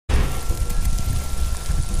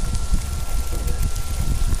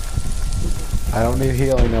I don't need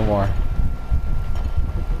healing no more.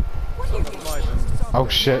 Oh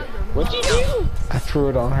shit. What'd you do? I threw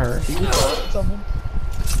it on her. Did you throw it at someone?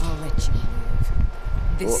 I'll let you live.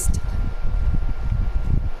 This time.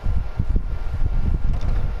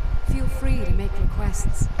 Feel free to make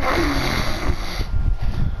requests.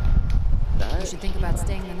 You should think about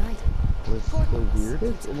staying the night. Was the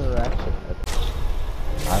weirdest interaction ever.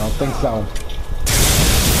 I don't think so.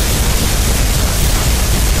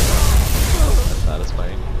 That's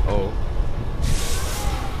satisfying. Oh.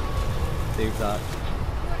 Save that.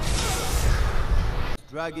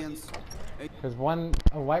 Dragons. Because a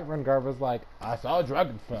Whiterun guard was like, I saw a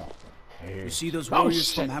dragon fell. You see those Oh,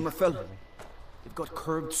 warriors shit. from Hammerfell? They've got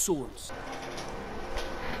curved swords.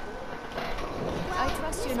 I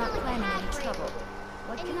trust you're not planning any trouble.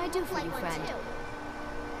 What can I do for you, friend?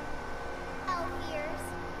 Elf ears.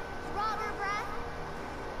 Robber breath.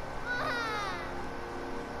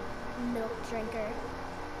 Milk drinker.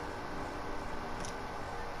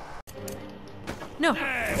 No. No, you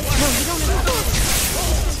don't have to.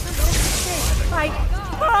 Fight.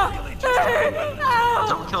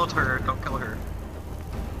 Don't kill her. Don't kill her.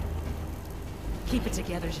 Keep it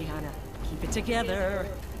together, Gianna. Keep it together.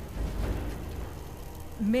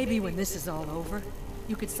 Maybe when this is all over,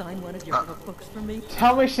 you could sign one of your cookbooks for me.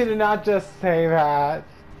 Tell me she did not just say that.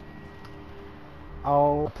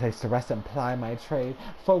 Oh, a place to rest and ply my trade.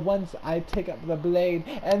 For once I take up the blade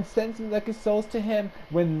and send some lucky souls to him.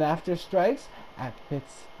 When laughter strikes, at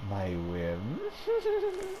fits my whim.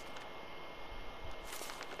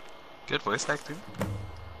 Good voice acting.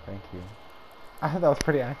 Thank you. I thought that was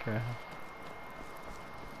pretty accurate.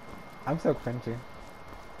 I'm so cringy.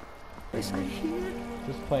 Just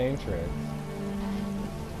playing tricks.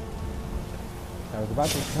 I was about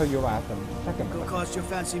to kill you last a second Go ago. cast your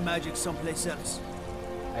fancy magic someplace else.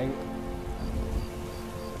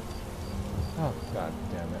 Oh, god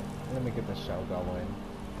damn it. Let me get the show going.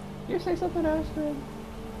 You say something, Astrid?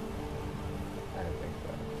 I didn't think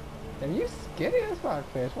so. And you skinny as fuck,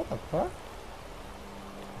 fish. What the fuck?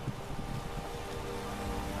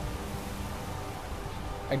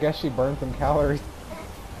 I guess she burned some calories.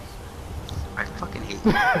 I fucking hate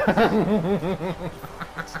you.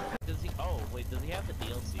 Does he? Oh wait, does he have the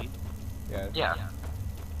DLC? Yeah. Yeah.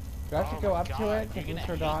 Do I have to go up to it to You're gonna boost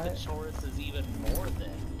her hate diet? the Chorus even more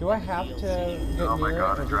then. Do I have to get Oh my near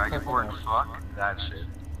god, it a or just dragonborn. close enough? Fuck that shit.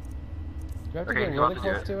 Do I have to Okay, get you really have to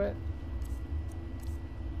do close it. to it?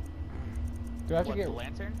 Do I have What, to get... the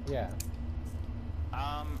lantern? Yeah.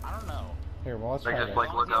 I don't know. Here, well, let's Like try just this.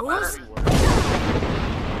 like look up at it.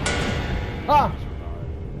 Ah!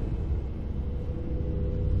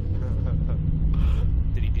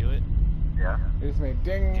 Did he do it? Yeah. It just made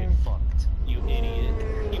ding. Get fucked, you idiot.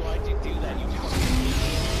 Why'd you do that? You fucking idiot.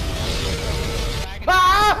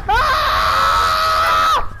 Ah!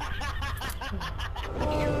 Ah!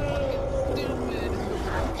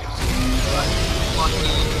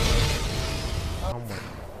 Homework.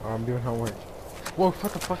 Oh, I'm doing homework. Whoa,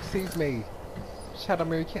 what the fuck sees me? Shadow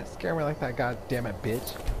Mirror, you can't scare me like that, god damn it,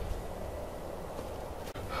 bitch.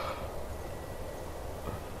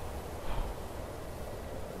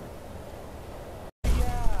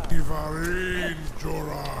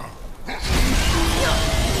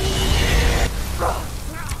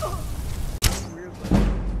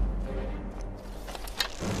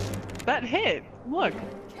 That hit! Look!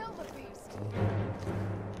 Kill the beast.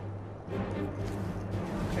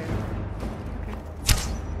 Okay.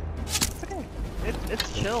 It's okay.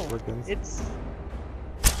 It's chill. Workins. It's...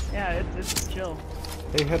 Yeah, it's chill.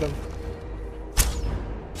 Hey, hit him.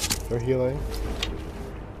 They're healing.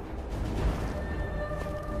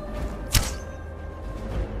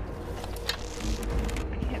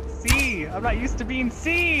 I can't see! I'm not used to being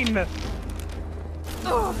seen!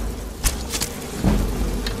 Ugh.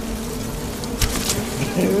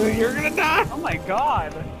 You're gonna die! Oh my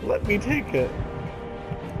god! Let me take it.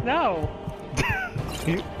 No!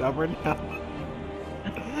 You stubborn now.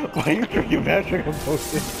 Why are you drinking magic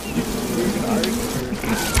potion?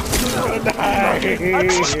 You're gonna die!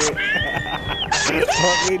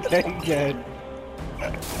 Let me take it.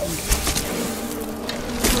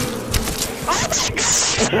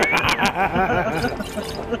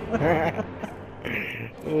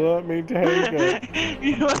 Let me take it.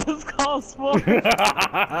 You know what this calls for?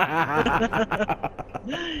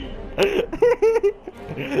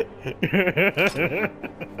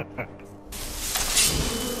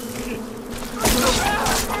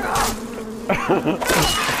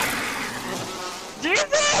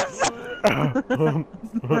 Jesus!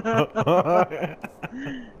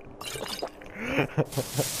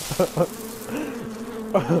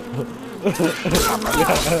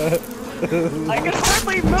 I can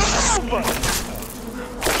hardly move!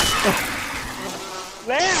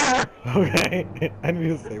 There! Okay, I need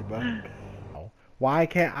to save that. Why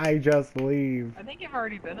can't I just leave? I think you've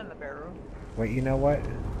already been in the bear room. Wait, you know what?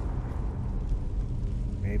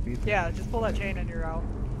 Maybe. Yeah, just pull that chain and you're out.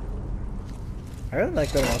 I really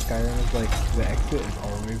like that about Skyrim is like the exit is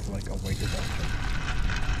always like a way to junction.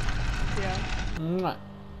 Yeah. Mwah.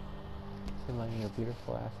 Smiling your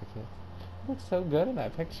beautiful ass again. You look so good in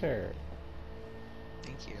that picture.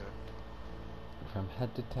 Thank you. From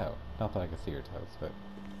head to toe. Not that I can see your toes, but.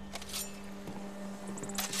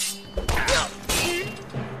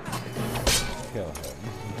 Kill him.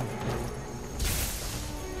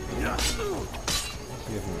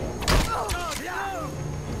 She isn't done.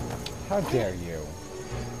 How dare you?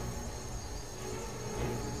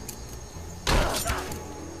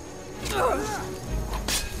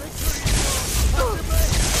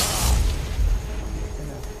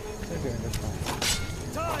 They're doing this fine.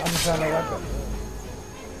 I'm just on a weapon.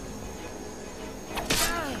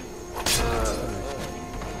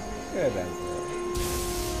 Good answer.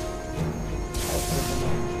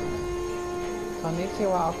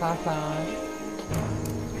 Konnichiwa, Oka-san.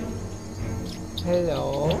 Hello.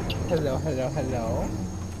 Hello, hello, hello.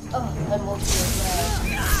 Oh, I'm okay.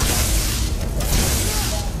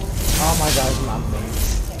 Oh my gosh, mommy.